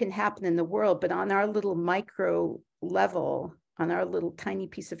change can happen in the world, but on our little micro level, on our little tiny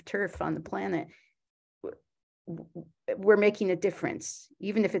piece of turf on the planet, we're making a difference,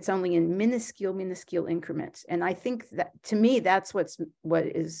 even if it's only in minuscule increments. And I think that, to me, that's what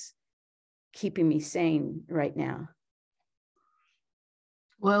is keeping me sane right now.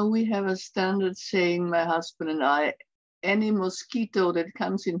 Well, we have a standard saying, my husband and I: any mosquito that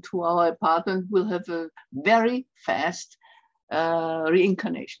comes into our apartment will have a very fast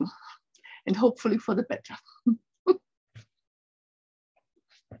reincarnation, and hopefully for the better.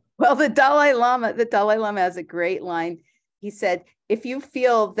 Well, the Dalai Lama has a great line. He said, if you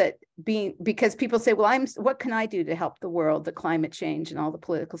feel that because people say, well, what can I do to help the world, the climate change and all the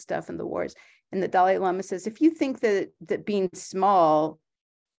political stuff and the wars? And the Dalai Lama says, if you think that being small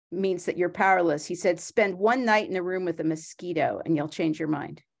means that you're powerless, he said, spend one night in a room with a mosquito and you'll change your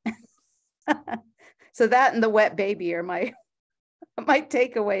mind. So that and the wet baby are my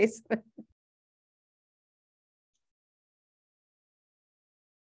takeaways.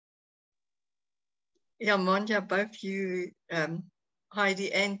 Yeah, Monja, both you,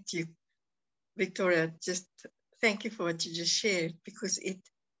 Heidi, and you, Victoria, just thank you for what you just shared, because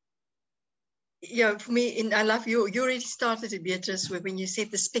for me, and I love you already started it, Beatrice, when you said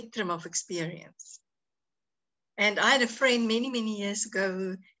the spectrum of experience. And I had a friend many, many years ago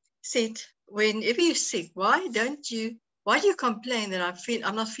who said, whenever you're sick, why do you complain that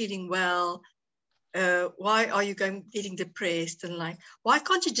I'm not feeling well? Why are you getting depressed? And like, why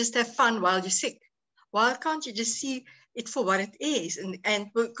can't you just have fun while you're sick? Why can't you just see it for what it is? And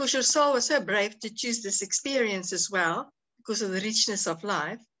because your soul was so brave to choose this experience as well, because of the richness of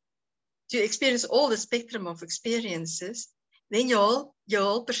life, to experience all the spectrum of experiences, then your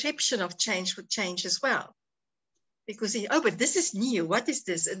whole perception of change would change as well. Because but this is new. What is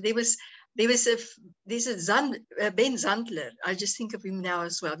this? And there's a Ben Zandler. I just think of him now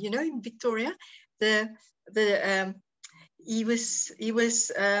as well. You know, in Victoria, he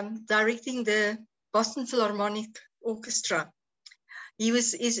was directing the Boston Philharmonic Orchestra. He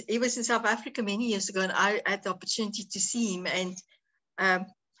was in South Africa many years ago, and I had the opportunity to see him. And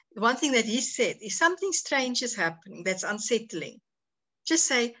one thing that he said is, something strange is happening that's unsettling. Just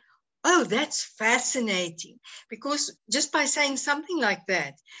say, oh, that's fascinating. Because just by saying something like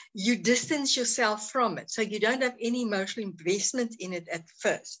that, you distance yourself from it. So you don't have any emotional investment in it at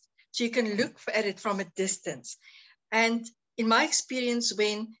first. So you can look at it from a distance. And in my experience,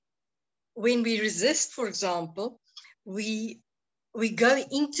 when we resist, for example, we go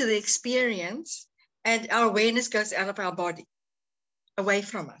into the experience and our awareness goes out of our body, away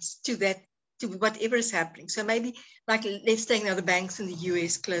from us, to whatever is happening. So maybe, like, let's take now the banks in the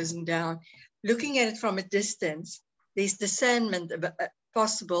US closing down. Looking at it from a distance, there's discernment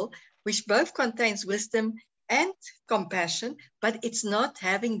possible, which both contains wisdom and compassion, but it's not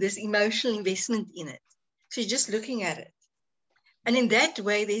having this emotional investment in it. So you're just looking at it. And in that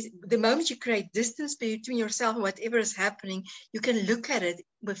way, the moment you create distance between yourself and whatever is happening, you can look at it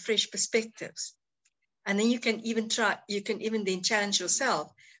with fresh perspectives. And then you can even then challenge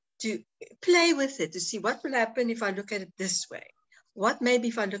yourself to play with it, to see what will happen if I look at it this way. What maybe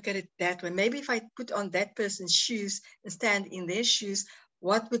if I look at it that way? Maybe if I put on that person's shoes and stand in their shoes,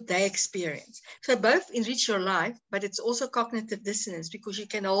 what would they experience? So both enrich your life, but it's also cognitive dissonance, because you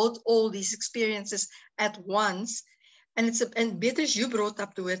can hold all these experiences at once. And Beatrice, you brought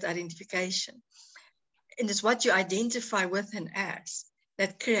up the word identification. And it's what you identify with and as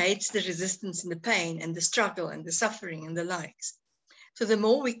that creates the resistance and the pain and the struggle and the suffering and the likes. So the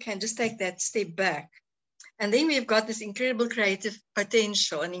more we can just take that step back, and then we've got this incredible creative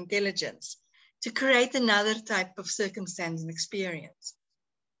potential and intelligence to create another type of circumstance and experience.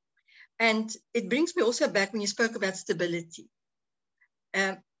 And it brings me also back when you spoke about stability.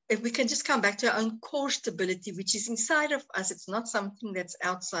 if we can just come back to our own core stability, which is inside of us, it's not something that's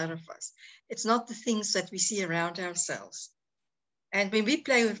outside of us. It's not the things that we see around ourselves. And when we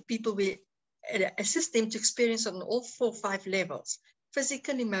play with people, we assist them to experience on all 4 or 5 levels: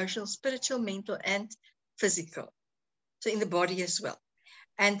 physical, emotional, spiritual, mental, and physical. So in the body as well.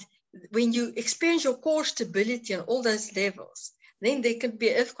 And when you experience your core stability on all those levels, then there can be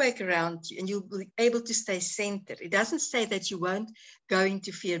an earthquake around you and you'll be able to stay centered. It doesn't say that you won't go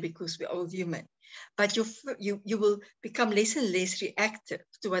into fear because we're all human, but you will become less and less reactive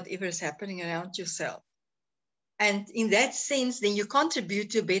to whatever is happening around yourself. And in that sense, then you contribute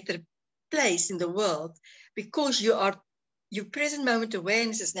to a better place in the world, because your present moment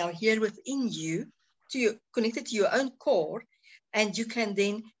awareness is now here within you, connected to your own core, and you can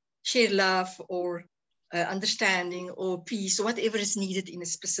then share love or understanding or peace or whatever is needed in a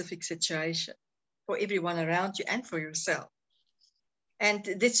specific situation for everyone around you and for yourself. And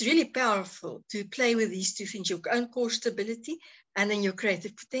that's really powerful to play with these 2 things: your own core stability and then your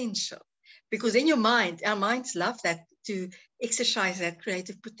creative potential. Because then our minds love that, to exercise that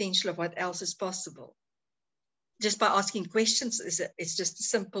creative potential of what else is possible. Just by asking questions, it's just a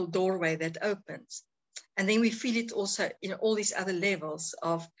simple doorway that opens. And then we feel it also in all these other levels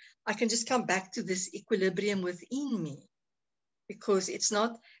of, I can just come back to this equilibrium within me, because it's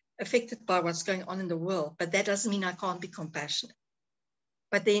not affected by what's going on in the world, but that doesn't mean I can't be compassionate.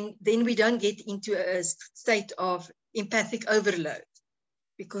 But then we don't get into a state of empathic overload,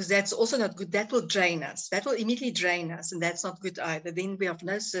 because that's also not good. That will drain us. That will immediately drain us, and that's not good either. Then we have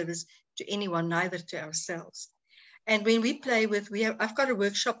no service to anyone, neither to ourselves. And when we play with, I've got a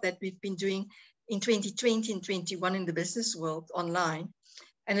workshop that we've been doing in 2020 and 21 in the business world online,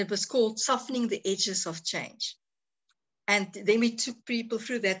 and it was called Softening the Edges of Change. And then we took people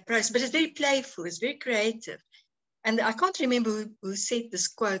through that process, but it's very playful, it's very creative. And I can't remember who said this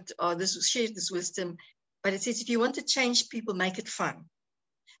quote or shared this wisdom, but it says, if you want to change people, make it fun.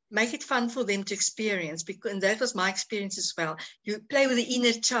 Make it fun for them to experience, and that was my experience as well. You play with the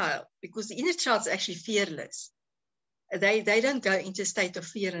inner child, because the inner child is actually fearless. They don't go into a state of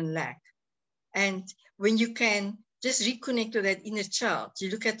fear and lack. And when you can just reconnect with that inner child, you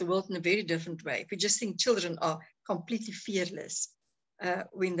look at the world in a very different way. If you just think children are completely fearless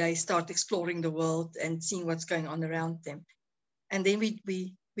when they start exploring the world and seeing what's going on around them. And then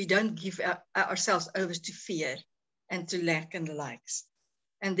we don't give ourselves over to fear and to lack and the likes.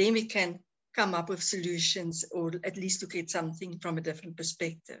 And then we can come up with solutions, or at least look at something from a different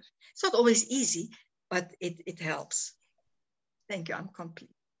perspective. It's not always easy, but it helps. Thank you, I'm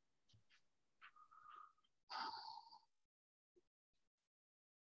complete.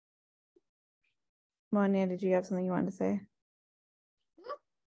 Monia, did you have something you wanted to say?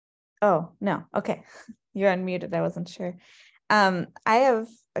 Oh, no. Okay. You're unmuted. I wasn't sure. I have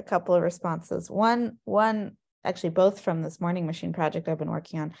a couple of responses. One, actually both from this morning machine project I've been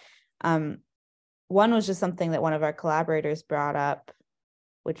working on. One was just something that one of our collaborators brought up,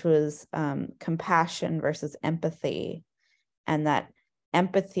 which was compassion versus empathy, and that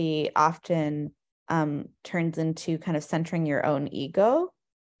empathy often turns into kind of centering your own ego.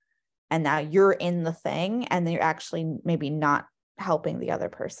 And now you're in the thing, and then you're actually maybe not helping the other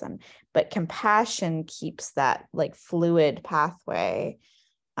person. But compassion keeps that like fluid pathway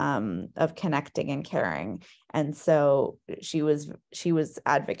of connecting and caring. And so she was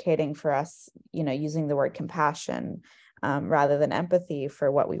advocating for us, using the word compassion rather than empathy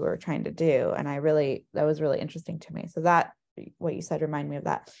for what we were trying to do. And that was really interesting to me. So that, what you said, reminded me of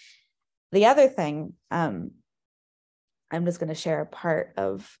that. The other thing, I'm just going to share a part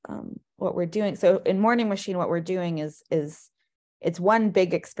of what we're doing. So in Morning Machine, what we're doing is it's one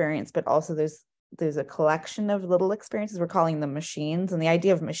big experience, but also there's a collection of little experiences. We're calling them machines. And the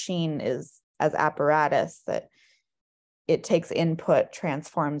idea of machine is as apparatus, that it takes input,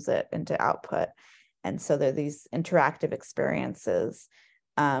 transforms it into output. And so there are these interactive experiences,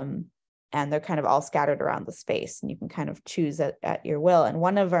 and they're kind of all scattered around the space, and you can kind of choose at your will. And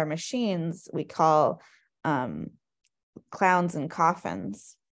one of our machines we call Clowns and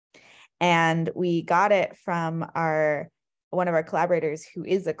Coffins. And we got it from one of our collaborators who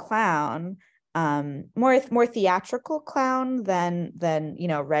is a clown, more theatrical clown than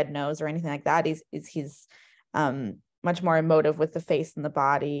Red Nose or anything like that. He's much more emotive with the face and the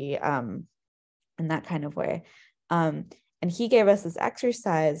body, in that kind of way. And he gave us this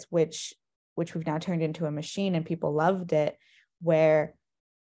exercise, which we've now turned into a machine, and people loved it, where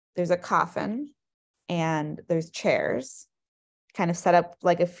there's a coffin and there's chairs kind of set up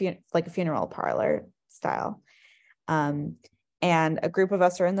like a funeral parlor style. And a group of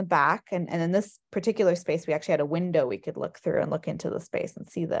us are in the back. And in this particular space, we actually had a window we could look through and look into the space and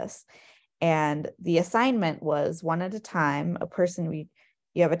see this. And the assignment was one at a time,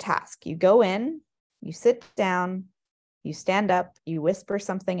 you have a task. You go in, you sit down, you stand up, you whisper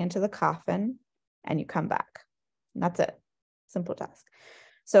something into the coffin, and you come back. And that's it. Simple task.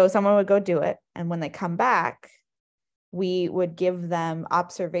 So someone would go do it. And when they come back, we would give them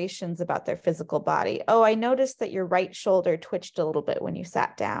observations about their physical body. Oh, I noticed that your right shoulder twitched a little bit when you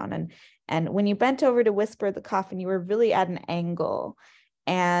sat down. And when you bent over to whisper the coffin, you were really at an angle.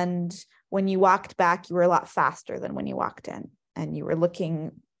 And when you walked back, you were a lot faster than when you walked in, and you were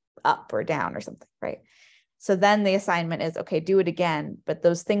looking up or down or something, right? So then the assignment is, okay, do it again. But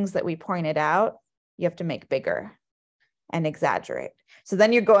those things that we pointed out, you have to make bigger and exaggerate. So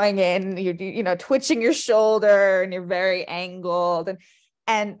then you're going in, you're twitching your shoulder and you're very angled,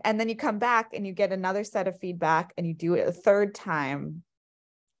 and then you come back and you get another set of feedback and you do it a third time.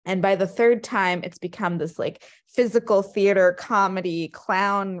 And by the third time, it's become this like physical theater, comedy,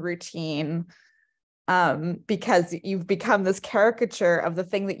 clown routine, because you've become this caricature of the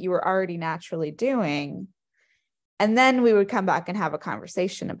thing that you were already naturally doing. And then we would come back and have a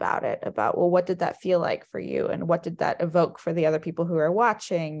conversation about it, about, well, what did that feel like for you? And what did that evoke for the other people who are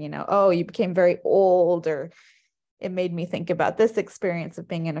watching? Oh, you became very old, or it made me think about this experience of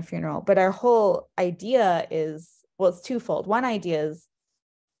being in a funeral. But our whole idea is, well, it's twofold. One idea is,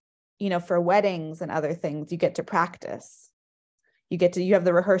 for weddings and other things, you get to practice. You have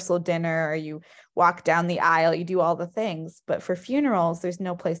the rehearsal dinner, or you walk down the aisle, you do all the things. But for funerals, there's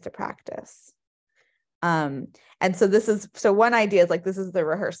no place to practice. And so one idea is like, this is the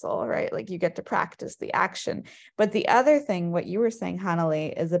rehearsal, right? Like you get to practice the action. But the other thing, what you were saying,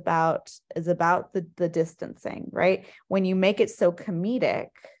 Hanali, is about the distancing, right? When you make it so comedic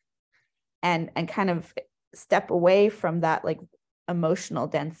and kind of step away from that like emotional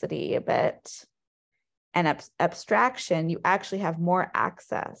density a bit and abstraction, you actually have more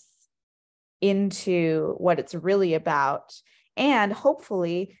access into what it's really about. And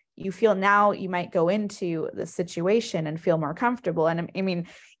hopefully you feel now you might go into the situation and feel more comfortable. And I mean,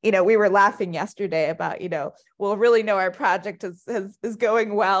 we were laughing yesterday about, we'll really know our project is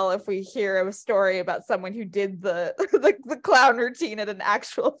going well if we hear a story about someone who did the clown routine at an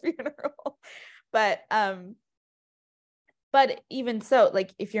actual funeral. But even so,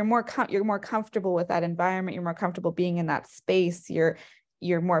 like if you're more comfortable with that environment, you're more comfortable being in that space, you're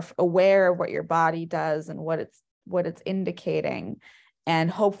more aware of what your body does and what it's indicating.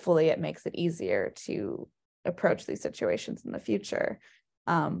 And hopefully it makes it easier to approach these situations in the future.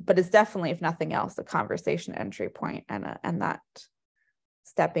 But it's definitely, if nothing else, a conversation entry point and that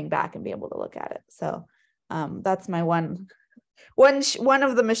stepping back and be able to look at it. So that's my one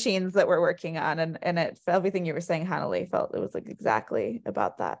of the machines that we're working on. And it, for everything you were saying, Hanali, felt it was like exactly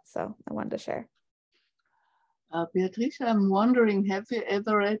about that. So I wanted to share. Beatrice, I'm wondering, have you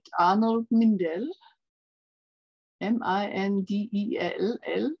ever read Arnold Mindell? Mindell,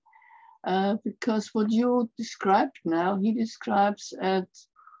 because what you described now, he describes it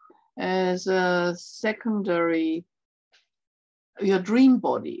as a secondary, your dream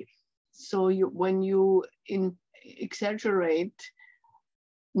body. So when you exaggerate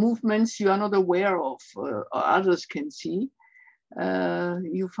movements you are not aware of or others can see,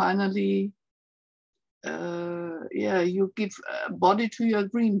 you finally, you give a body to your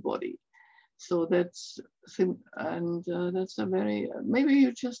dream body. So that's a very, maybe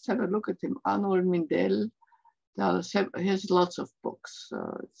you just have a look at him, Arnold Mindell. He has lots of books.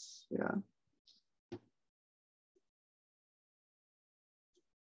 So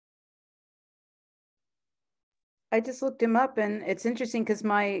I just looked him up, and it's interesting because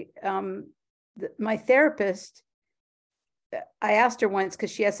my therapist, I asked her once because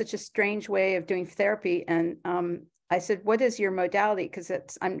she has such a strange way of doing therapy, and I said, what is your modality? Because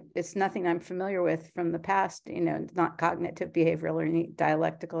it's nothing I'm familiar with from the past, not cognitive behavioral or any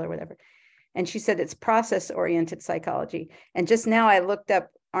dialectical or whatever. And she said it's process-oriented psychology. And just now I looked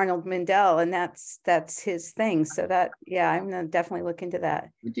up Arnold Mindell, and that's his thing. So I'm gonna definitely look into that.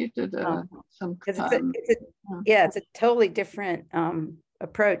 We did it some time. It's a totally different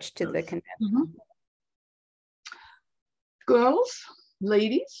approach to the convention. Mm-hmm. Girls,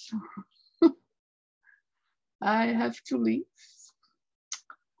 ladies, I have to leave.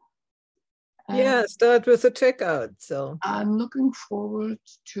 Start with the checkout. So I'm looking forward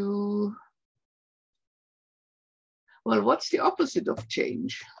to, well, what's the opposite of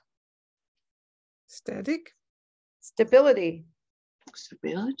change? Static? Stability.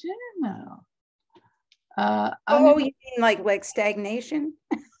 Stability? No. You mean like stagnation?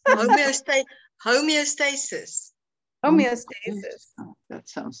 Homeostasis. Homeostasis. Oh, that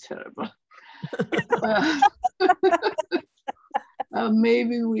sounds terrible.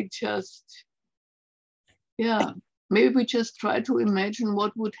 Maybe we just try to imagine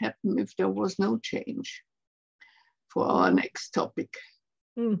what would happen if there was no change for our next topic.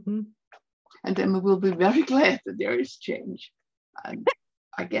 Mm-hmm. And then we will be very glad that there is change,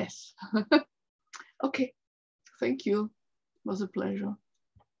 I guess. Okay, thank you. It was a pleasure.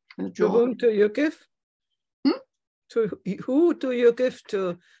 To whom do you give? To who do you give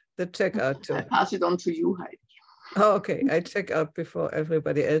to the checkout to? I pass it on to you, Heidi. Oh, okay, I check out before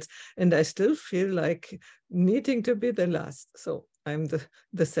everybody else, and I still feel like needing to be the last. So I'm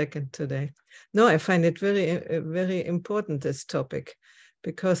the second today. No, I find it very, very important, this topic,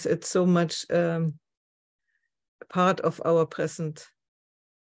 because it's so much part of our present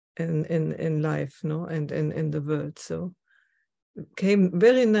in life, no, and in the world. So it came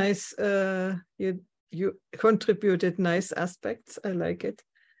very nice. You contributed nice aspects. I like it.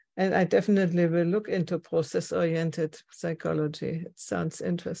 And I definitely will look into process-oriented psychology. It sounds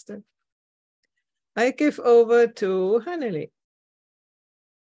interesting. I give over to Hanneli.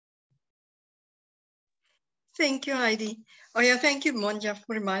 Thank you, Heidi. Oh yeah, thank you, Monja,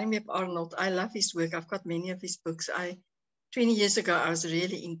 for reminding me of Arnold. I love his work. I've got many of his books. 20 years ago, I was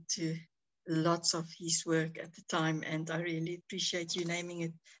really into lots of his work at the time, and I really appreciate you naming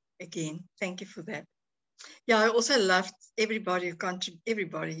it again. Thank you for that. Yeah, I also loved everybody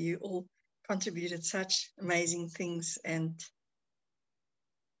you all contributed such amazing things, and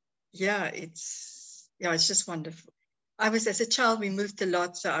yeah, it's just wonderful. As a child, we moved a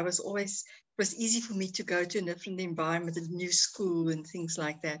lot, so it was easy for me to go to a different environment, a new school and things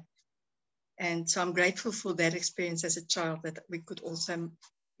like that. And so I'm grateful for that experience as a child, that we could also,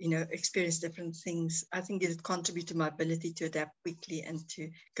 experience different things. I think it contributed to my ability to adapt quickly and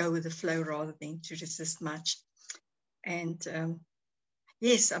to go with the flow rather than to resist much. And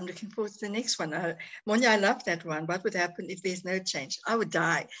yes, I'm looking forward to the next one. Monja, I love that one. What would happen if there's no change? I would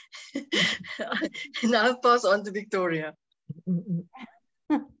die. And I'll pass on to Victoria.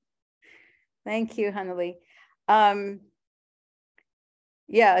 Thank you, Hanneli.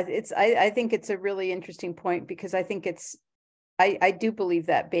 Yeah, I think it's a really interesting point, because I think I do believe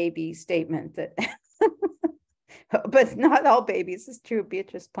that baby statement that, but not all babies is true.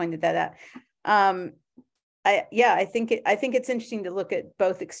 Beatrice pointed that out. I think it's interesting to look at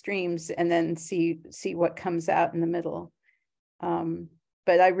both extremes and then see what comes out in the middle.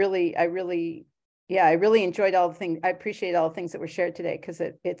 But I really enjoyed all the things. I appreciate all the things that were shared today, because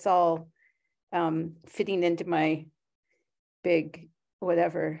it's all fitting into my big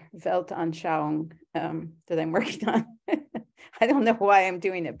Weltanschauung that I'm working on. I don't know why I'm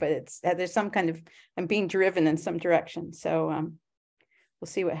doing it, but there's some kind of, I'm being driven in some direction. So we'll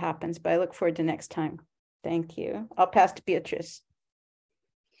see what happens, but I look forward to next time. Thank you. I'll pass to Beatrice.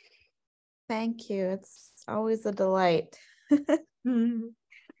 Thank you. It's always a delight. I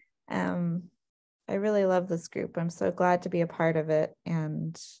really love this group. I'm so glad to be a part of it.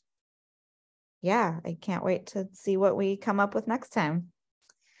 And yeah, I can't wait to see what we come up with next time.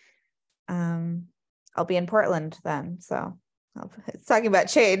 I'll be in Portland then. So it's talking about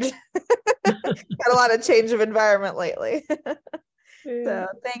change. Got a lot of change of environment lately. Yeah. So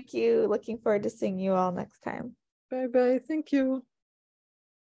thank you. Looking forward to seeing you all next time. Bye-bye. Thank you.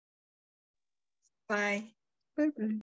 Bye. Bye-bye.